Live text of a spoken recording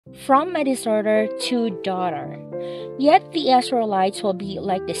from a disorder to daughter. Yet the Israelites will be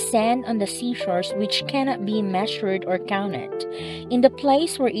like the sand on the seashores, which cannot be measured or counted. In the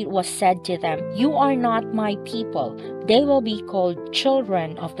place where it was said to them, "You are not my people," they will be called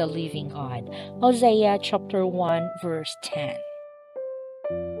children of the living God. Hosea chapter 1 verse 10.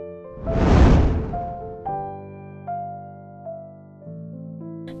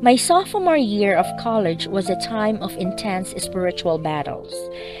 My sophomore year of college was a time of intense spiritual battles.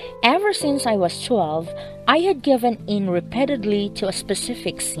 Ever since I was 12, I had given in repeatedly to a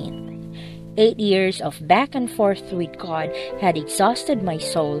specific sin. 8 years of back and forth with God had exhausted my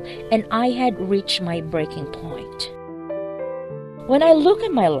soul, and I had reached my breaking point. When I look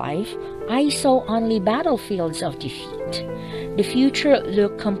at my life, I saw only battlefields of defeat. The future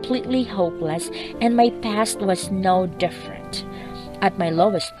looked completely hopeless, and my past was no different. At my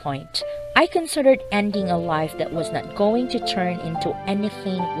lowest point, I considered ending a life that was not going to turn into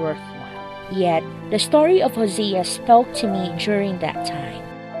anything worthwhile. Yet, the story of Hosea spoke to me during that time.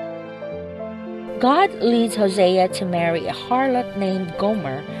 God leads Hosea to marry a harlot named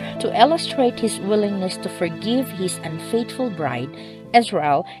Gomer to illustrate his willingness to forgive his unfaithful bride,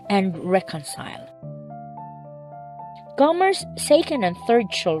 Israel, and reconcile. Gomer's second and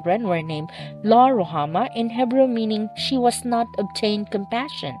third children were named Lo Ammi in Hebrew, meaning she was not obtained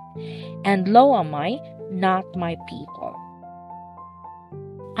compassion, and Lo Ammi, not my people.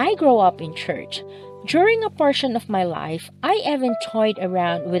 I grew up in church. During a portion of my life, I even toyed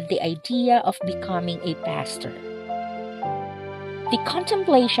around with the idea of becoming a pastor. The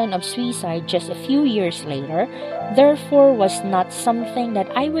contemplation of suicide just a few years later, therefore, was not something that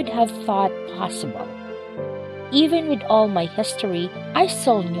I would have thought possible. Even with all my history, I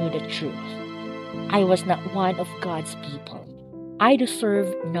still knew the truth. I was not one of God's people. I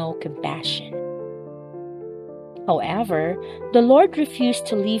deserved no compassion. However, the Lord refused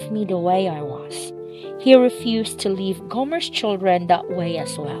to leave me the way I was. He refused to leave Gomer's children that way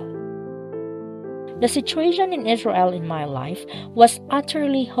as well. The situation in Israel in my life was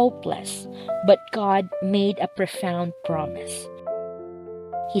utterly hopeless, but God made a profound promise.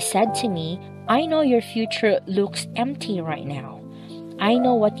 He said to me, "I know your future looks empty right now. I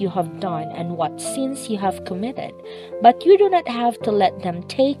know what you have done and what sins you have committed, but you do not have to let them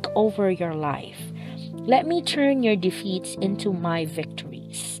take over your life. Let me turn your defeats into my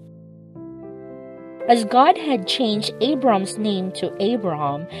victories." As God had changed Abram's name to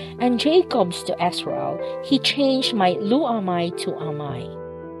Abram and Jacob's to Israel, He changed my Lo Ammi to Ammi.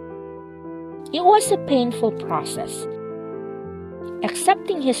 It was a painful process.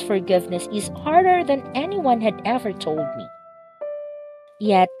 Accepting His forgiveness is harder than anyone had ever told me.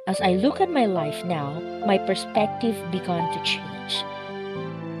 Yet, as I look at my life now, my perspective began to change.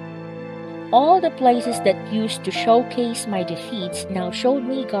 All the places that used to showcase my defeats now showed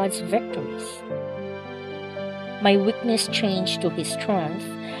me God's victories. My weakness changed to His strength.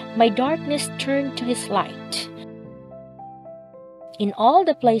 My darkness turned to His light. In all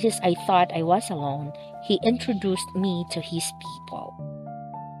the places I thought I was alone, He introduced me to His people.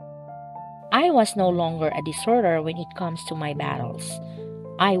 I was no longer a deserter when it comes to my battles.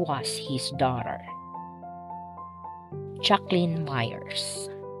 I was His daughter. Jacqueline Myers.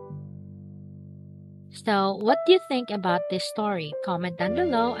 So, what do you think about this story? Comment down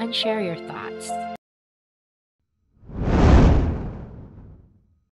below and share your thoughts.